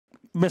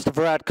Mr.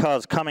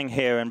 Varadkar's coming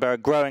here, and there are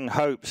growing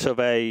hopes of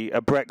a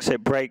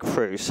Brexit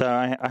breakthrough. So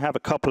I have a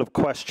couple of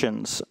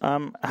questions.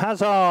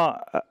 Has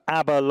our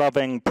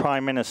ABBA-loving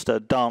Prime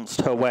Minister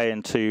danced her way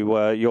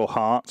into your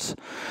hearts?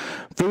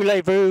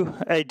 Voulez-vous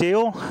a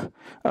deal?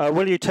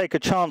 Will you take a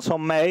chance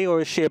on May, or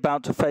is she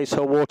about to face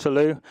her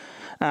Waterloo?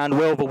 And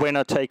will the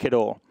winner take it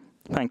all?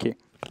 Thank you.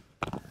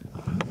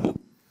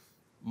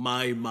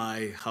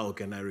 My, how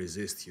can I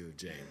resist you,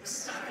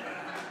 James?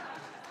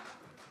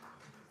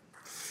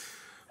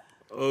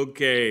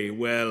 Okay,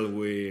 well,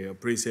 we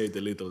appreciate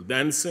a little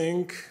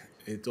dancing.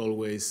 It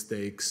always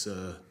takes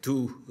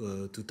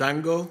two to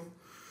tango.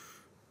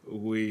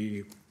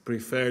 We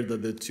prefer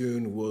that the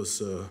tune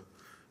was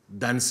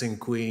Dancing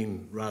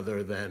Queen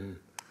rather than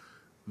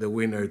The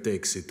Winner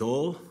Takes It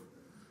All.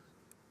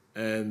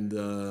 And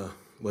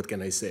what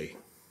can I say?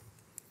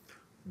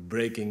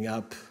 Breaking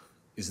up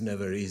is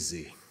never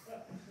easy.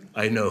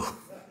 I know.